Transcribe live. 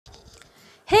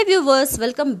Hey viewers,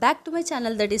 welcome back to my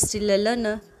channel, that is Still a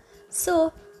Learner.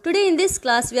 So today in this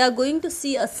class we are going to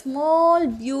see a small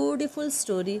beautiful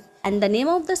story, and the name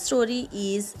of the story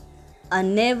is A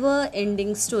Never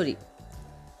Ending Story.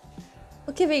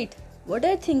 Okay, wait, what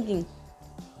are you thinking?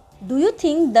 Do you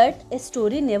think that a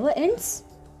story never ends?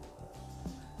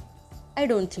 I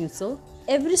don't think so.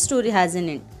 Every story has an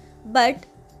end. But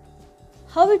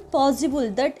how it possible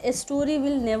that a story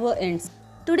will never end?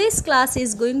 Today's class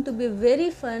is going to be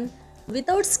very fun.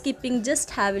 Without skipping,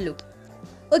 just have a look.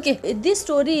 Okay, this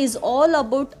story is all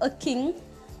about a king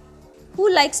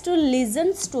who likes to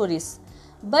listen stories.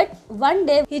 But one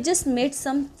day he just made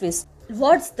some twist.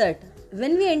 What's that?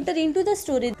 When we enter into the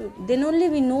story, then only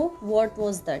we know what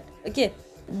was that. Okay,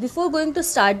 before going to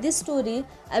start this story,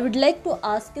 I would like to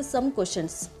ask you some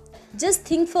questions. Just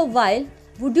think for a while.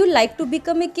 Would you like to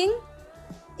become a king?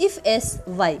 If yes,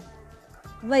 why?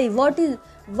 Why?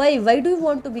 Why do you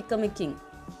want to become a king?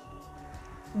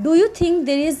 Do you think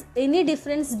there is any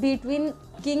difference between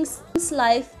king's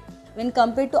life when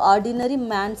compared to ordinary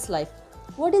man's life?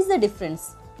 What is the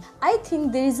difference? I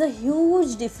think there is a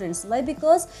huge difference. Why?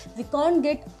 Because we can't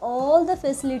get all the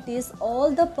facilities,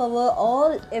 all the power,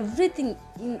 all everything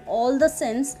in all the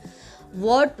sense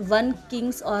what one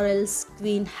king's or else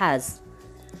queen has.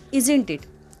 Isn't it?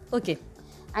 Okay.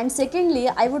 And secondly,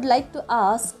 I would like to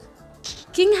ask,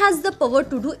 king has the power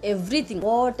to do everything,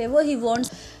 whatever he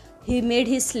wants. He made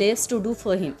his slaves to do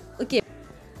for him. Okay,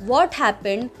 what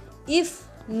happened if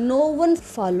no one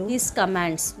follow his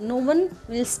commands? No one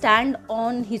will stand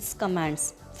on his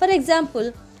commands. For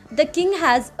example, the king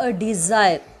has a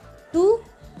desire to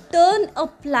turn a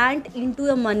plant into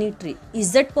a money tree.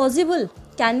 Is that possible?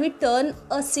 Can we turn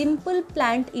a simple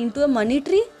plant into a money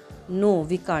tree? No,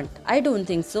 we can't. I don't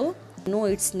think so. No,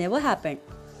 it's never happened.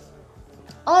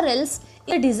 Or else,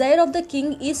 if the desire of the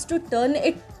king is to turn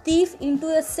a thief into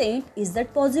a saint, is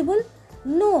that possible?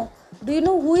 No. Do you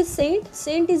know who is saint?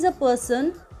 Saint is a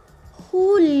person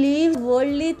who leaves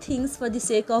worldly things for the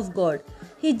sake of God.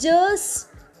 He just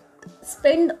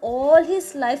spend all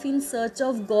his life in search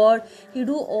of God. He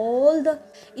do all the,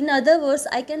 in other words,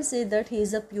 I can say that he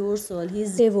is a pure soul. He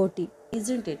is devotee,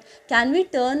 isn't it? Can we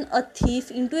turn a thief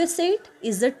into a saint?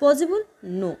 Is that possible?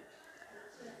 No.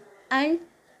 And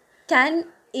can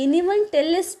anyone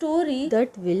tell a story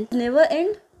that will never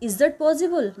end? Is that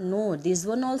possible? No, this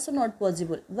one also not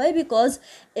possible. Why? Because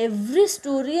every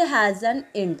story has an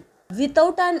end.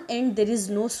 Without an end, there is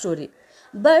no story.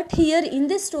 But here in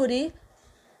this story,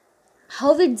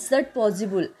 how is that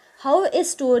possible? How a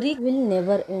story will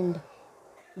never end?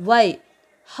 Why?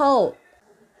 How?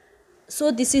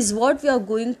 So this is what we are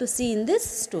going to see in this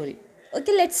story.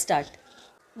 Okay, let's start.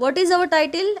 What is our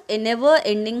title? A Never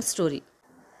Ending Story.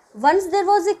 Once there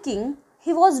was a king.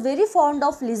 He was very fond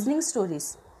of listening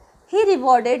stories. He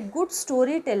rewarded good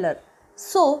storyteller.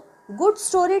 So, good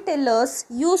storytellers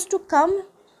used to come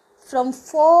from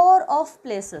far off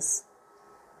places.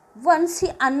 Once he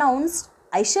announced,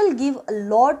 I shall give a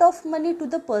lot of money to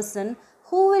the person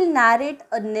who will narrate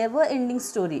a never-ending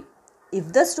story.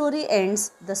 If the story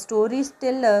ends, the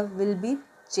storyteller will be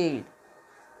jailed.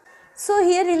 So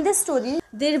here in this story,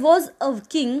 there was a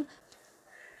king.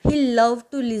 He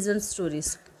loved to listen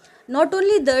stories. Not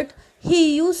only that,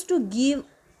 he used to give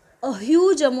a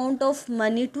huge amount of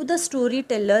money to the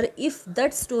storyteller if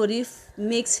that story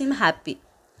makes him happy.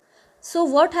 So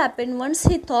what happened once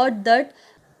he thought that,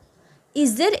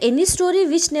 is there any story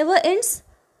which never ends?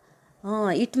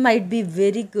 It might be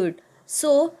very good.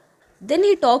 So then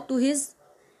he talked to his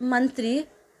mantri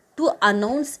to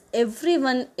announce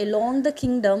everyone along the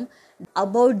kingdom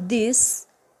about this.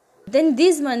 Then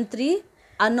this mantri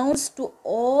announced to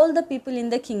all the people in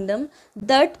the kingdom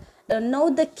that now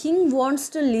the king wants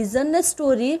to listen a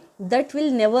story that will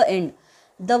never end.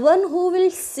 The one who will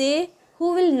say,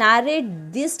 who will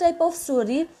narrate this type of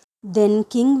story, then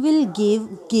king will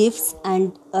give gifts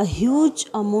and a huge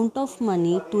amount of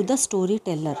money to the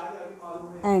storyteller.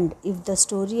 And if the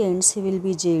story ends, he will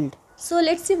be jailed. So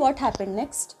let's see what happened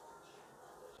next.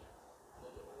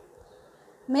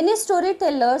 Many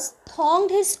storytellers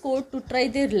thronged his court to try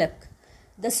their luck.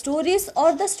 The stories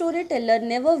or the storyteller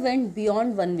never went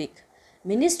beyond 1 week.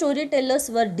 Many storytellers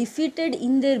were defeated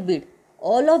in their bid.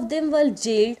 All of them were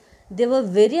jailed. They were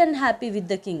very unhappy with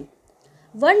the king.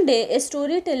 One day, a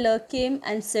storyteller came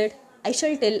and said, I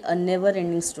shall tell a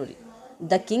never-ending story.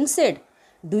 The king said,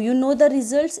 do you know the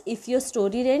results if your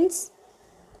story ends?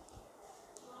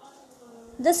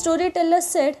 The storyteller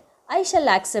said, I shall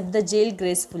accept the jail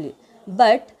gracefully.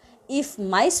 But if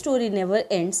my story never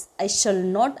ends, I shall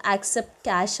not accept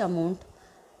cash amount.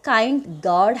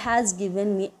 God has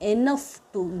given me enough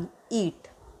to eat.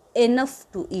 enough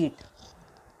to eat.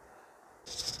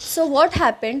 So what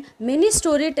happened? Many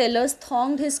storytellers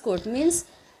thronged his court. Means,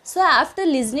 so after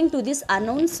listening to this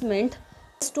announcement,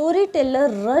 storyteller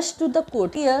rushed to the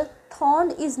court. Here,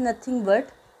 throng is nothing but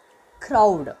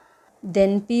crowd.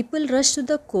 Then people rushed to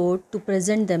the court to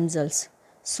present themselves.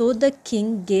 So the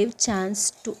king gave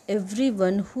chance to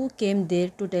everyone who came there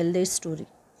to tell their story.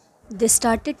 They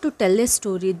started to tell a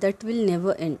story that will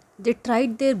never end. They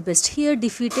tried their best. Here,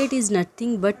 defeated is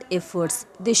nothing but efforts.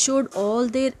 They showed all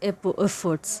their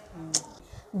efforts.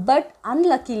 But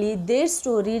unluckily, their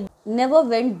story never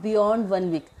went beyond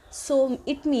 1 week. So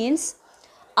it means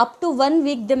up to 1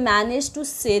 week they managed to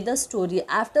say the story.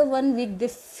 After 1 week, they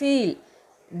feel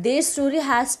their story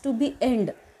has to be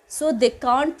end. So they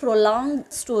can't prolong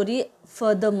story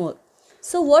furthermore.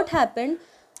 So what happened?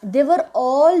 They were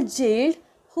all jailed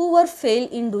who were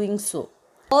failed in doing so.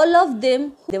 All of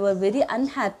them, they were very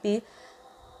unhappy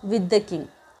with the king.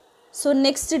 So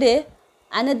next day,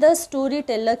 another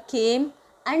storyteller came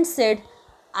and said,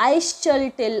 I shall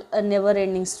tell a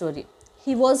never-ending story.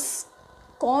 He was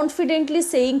confidently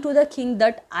saying to the king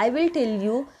that I will tell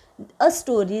you a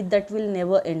story that will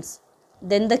never end.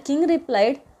 Then the king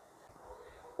replied,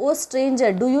 O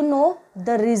stranger, do you know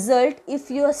the result if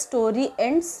your story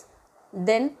ends?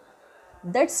 Then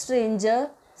that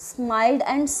stranger smiled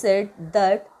and said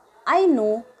that I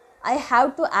know I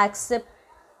have to accept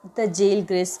the jail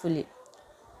gracefully.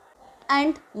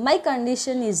 And my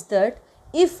condition is that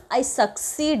if I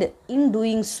succeed in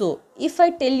doing so, if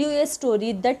I tell you a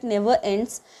story that never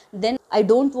ends, then I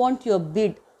don't want your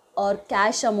bid or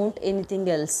cash amount, anything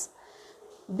else.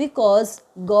 Because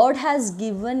God has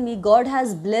given me, God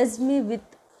has blessed me with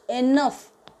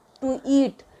enough to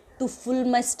eat to fill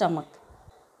my stomach.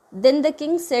 Then the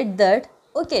king said that,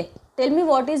 okay, tell me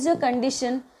what is your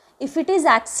condition. If it is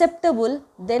acceptable,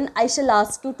 then I shall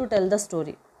ask you to tell the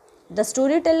story. The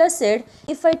storyteller said,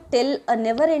 if I tell a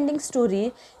never-ending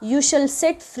story, you shall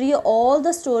set free all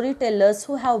the storytellers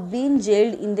who have been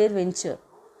jailed in their venture.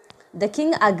 The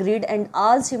king agreed and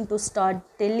asked him to start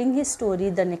telling his story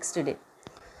the next day.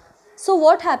 So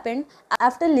what happened?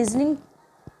 After listening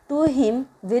to him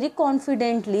very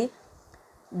confidently,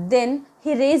 then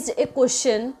he raised a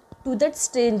question to that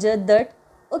stranger that,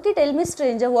 okay, tell me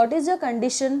stranger, what is your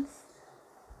condition?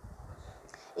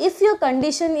 If your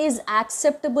condition is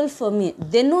acceptable for me,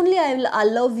 then only I will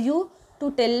allow you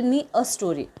to tell me a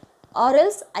story, or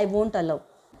else I won't allow.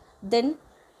 Then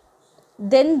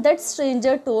that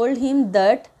stranger told him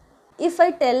that if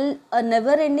I tell a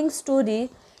never-ending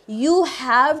story, you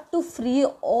have to free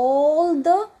all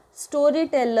the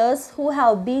storytellers who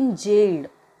have been jailed.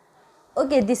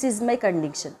 Okay, this is my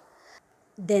condition.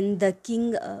 Then the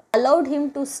king allowed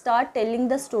him to start telling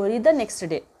the story the next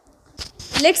day.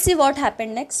 Let's see what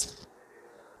happened next.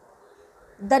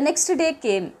 The next day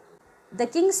came. The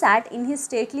king sat in his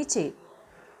stately chair.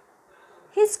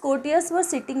 His courtiers were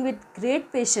sitting with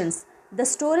great patience. The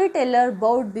storyteller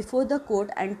bowed before the court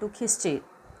and took his chair.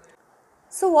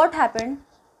 So what happened?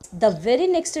 The very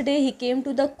next day he came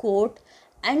to the court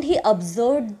and he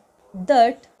observed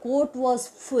that court was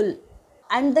full.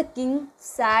 And the king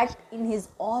sat in his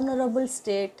honorable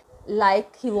state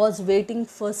like he was waiting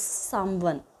for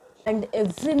someone. And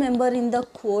every member in the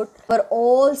court were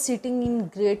all sitting in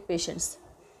great patience.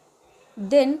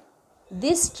 Then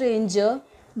this stranger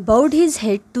bowed his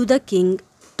head to the king,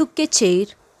 took a chair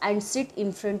and sit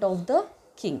in front of the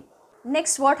king.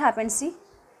 Next what happened, see?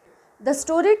 The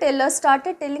storyteller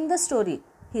started telling the story.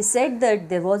 He said that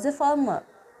there was a farmer.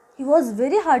 He was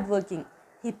very hardworking.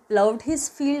 He plowed his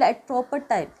field at proper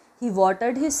time. He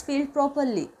watered his field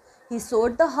properly. He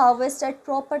sowed the harvest at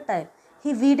proper time.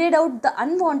 He weeded out the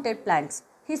unwanted plants.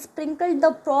 He sprinkled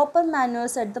the proper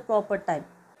manures at the proper time.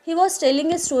 He was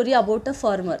telling a story about a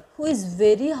farmer who is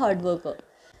very hard worker.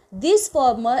 This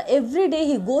farmer, every day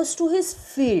he goes to his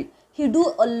field. He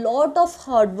do a lot of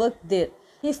hard work there.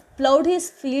 He plowed his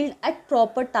field at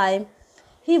proper time.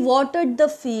 He watered the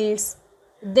fields.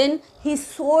 Then he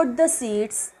sowed the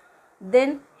seeds.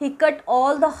 Then he cut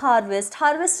all the harvest.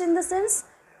 Harvest in the sense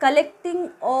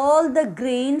collecting all the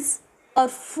grains or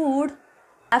food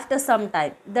after some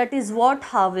time. That is what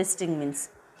harvesting means.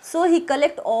 So he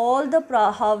collect all the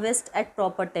harvest at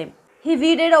proper time. He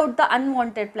weeded out the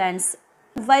unwanted plants.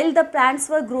 While the plants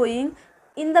were growing,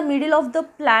 in the middle of the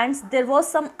plants there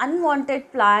was some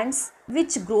unwanted plants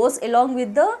which grows along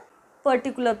with the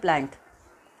particular plant.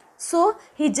 So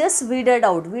he just weeded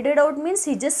out. Weeded out means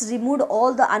he just removed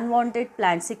all the unwanted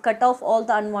plants. He cut off all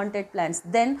the unwanted plants.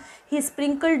 Then he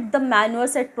sprinkled the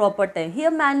manures at proper time.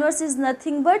 Here manures is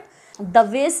nothing but the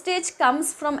wastage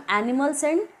comes from animals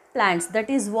and plants, that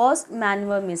is what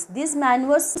manure means. These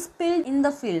manures spilled in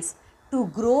the fields to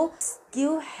grow,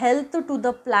 give health to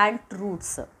the plant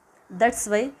roots. That's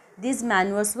why these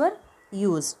manures were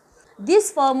used.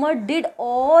 This farmer did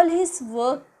all his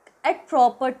work at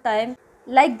proper time,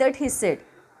 like that he said.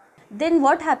 Then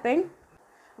what happened?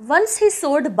 Once he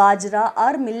sowed bajra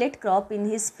or millet crop in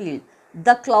his field.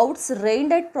 The clouds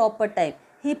rained at proper time.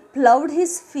 He plowed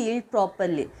his field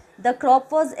properly. The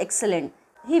crop was excellent.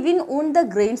 He even owned the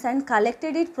grains and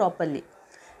collected it properly.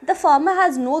 The farmer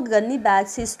has no gunny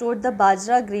bags. He stored the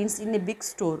bajra grains in a big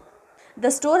store.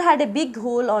 The store had a big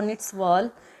hole on its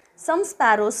wall. Some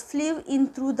sparrows flew in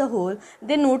through the hole.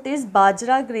 They noticed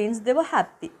bajra grains. They were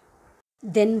happy.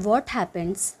 Then what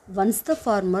happens once the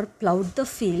farmer plowed the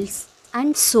fields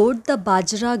and sowed the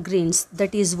bajra grains?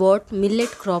 That is what millet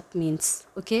crop means.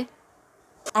 Okay.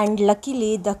 And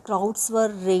luckily the clouds were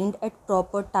rained at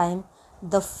proper time.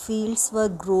 The fields were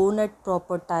grown at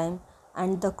proper time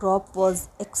and the crop was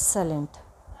excellent.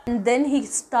 And then he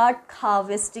started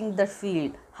harvesting the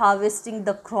field, harvesting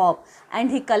the crop,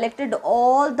 and he collected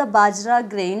all the bajra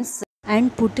grains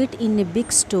and put it in a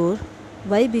big store.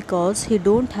 Why? Because he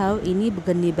don't have any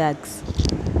gunny bags.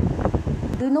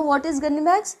 Do you know what is gunny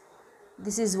bags?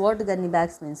 This is what gunny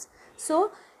bags means.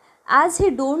 So as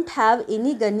he don't have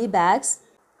any gunny bags,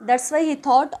 that's why he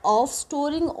thought of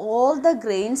storing all the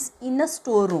grains in a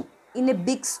storeroom, in a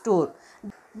big store.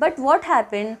 But what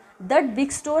happened? That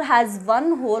big store has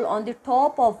one hole on the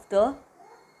top of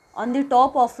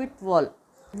its wall.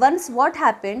 Once what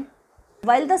happened?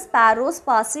 While the sparrows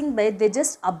passing by, they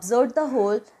just observed the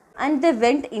hole and they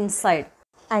went inside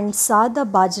and saw the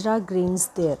bajra grains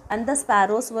there. And the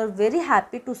sparrows were very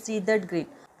happy to see that grain.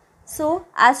 So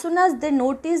as soon as they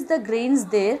noticed the grains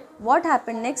there, what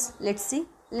happened next? Let's see.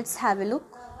 Let's have a look.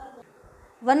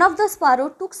 One of the sparrow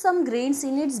took some grains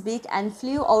in its beak and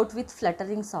flew out with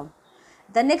fluttering sound.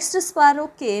 The next sparrow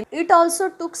came. It also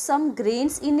took some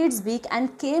grains in its beak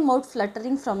and came out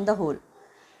fluttering from the hole.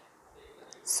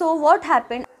 So what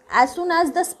happened? As soon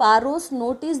as the sparrows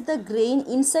noticed the grain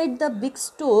inside the big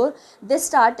store, they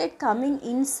started coming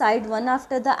inside one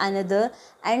after the another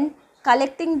and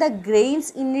collecting the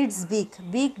grains in its beak.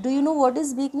 Beak, do you know what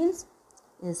is beak means?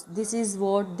 Yes, this is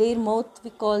what their mouth,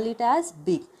 we call it as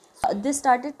beak. They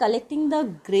started collecting the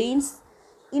grains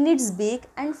in its beak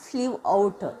and flew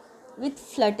out with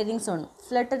fluttering sound.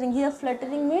 Fluttering, here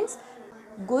fluttering means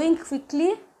going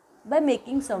quickly by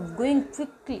making sound, going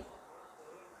quickly,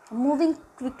 moving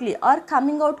quickly or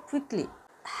coming out quickly,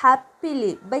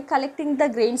 happily by collecting the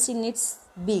grains in its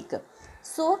beak.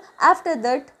 So after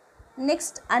that,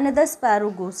 next another sparrow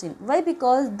goes in. Why?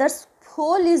 Because the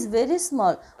hole is very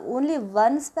small. Only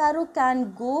one sparrow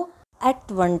can go at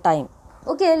one time.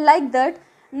 Okay, like that,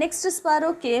 next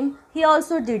sparrow came. He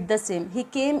also did the same. He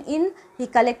came in, he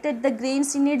collected the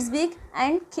grains in its beak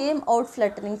and came out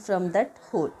fluttering from that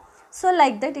hole. So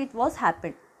like that it was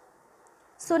happened.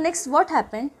 So next what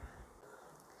happened?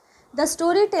 The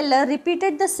storyteller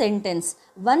repeated the sentence.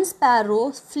 One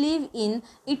sparrow flew in,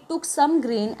 it took some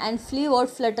grain and flew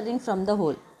out fluttering from the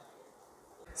hole.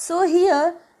 So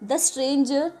here the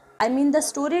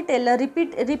storyteller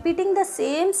repeating the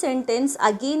same sentence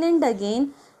again and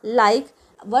again, like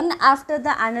one after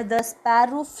the another.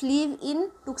 Sparrow flew in,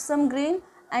 took some grain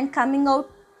and coming out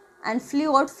and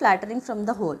flew out fluttering from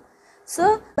the hole.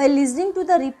 So by listening to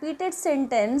the repeated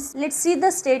sentence, let's see the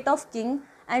state of king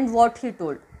and what he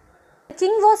told. The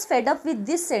king was fed up with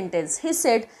this sentence. He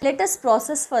said, "Let us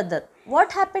process further."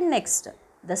 What happened next?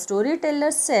 The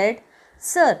storyteller said,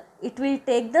 "Sir, it will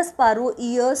take the sparrow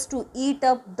years to eat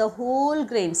up the whole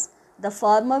grains. The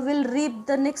farmer will reap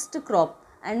the next crop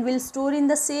and will store in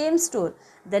the same store.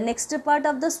 The next part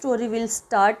of the story will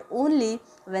start only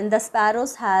when the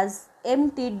sparrows has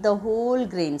emptied the whole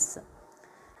grains."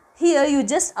 Here you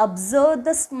just observe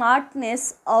the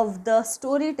smartness of the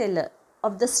storyteller,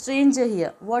 of the stranger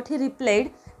here. What he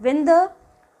replied, when the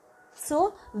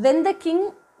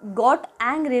king got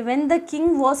angry, when the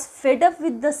king was fed up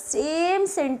with the same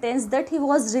sentence that he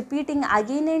was repeating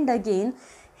again and again,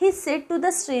 he said to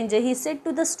the stranger, he said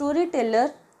to the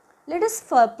storyteller, "Let us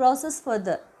process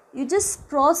further. You just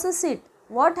process it.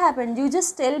 What happened? You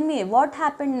just tell me what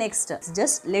happened next.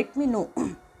 Just let me know."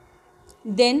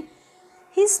 Then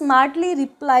he smartly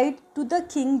replied to the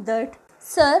king that,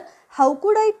 "Sir, how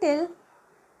could I tell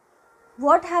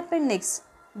what happened next?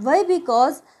 Why?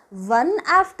 Because one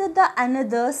after the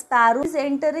another sparrow is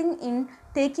entering in,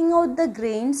 taking out the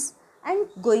grains and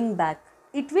going back.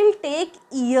 It will take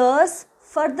years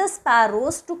for the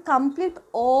sparrows to complete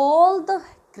all the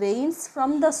grains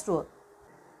from the store.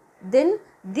 Then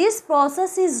this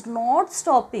process is not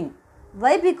stopping.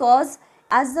 Why? Because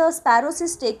As the sparrows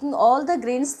is taking all the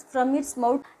grains from its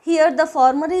mouth, here the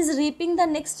farmer is reaping the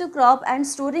next crop and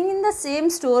storing in the same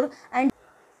store, and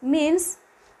means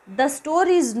the store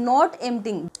is not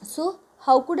emptying. So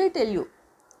how could I tell you?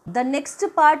 The next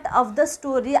part of the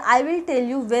story I will tell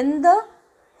you when the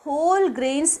whole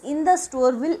grains in the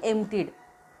store will emptied.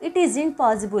 It isn't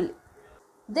possible.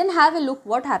 Then have a look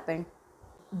what happened.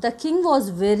 The king was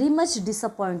very much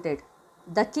disappointed.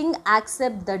 The king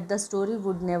accepted that the story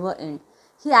would never end.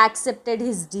 He accepted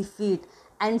his defeat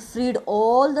and freed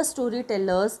all the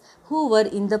storytellers who were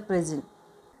in the prison.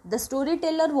 The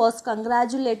storyteller was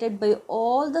congratulated by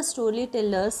all the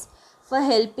storytellers for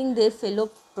helping their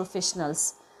fellow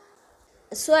professionals.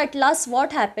 So at last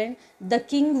what happened? The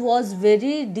king was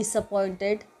very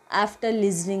disappointed after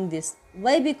listening this.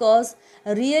 Why? Because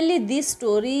really this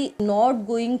story not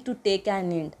going to take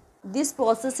an end. This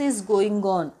process is going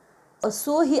on.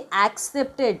 So he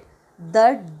accepted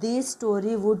that this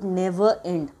story would never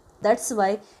end. That's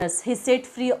why he set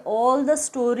free all the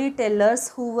storytellers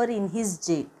who were in his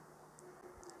jail.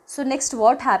 So next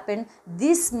what happened?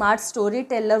 This smart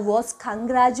storyteller was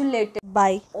congratulated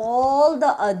by all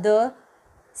the other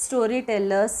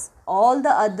storytellers, all the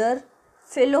other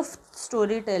fellow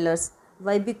storytellers.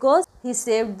 Why? Because he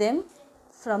saved them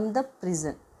from the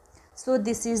prison. So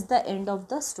this is the end of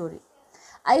the story.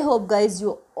 I hope guys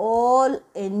you all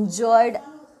enjoyed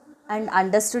and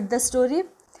understood the story.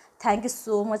 Thank you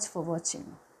so much for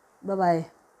watching. Bye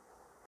bye.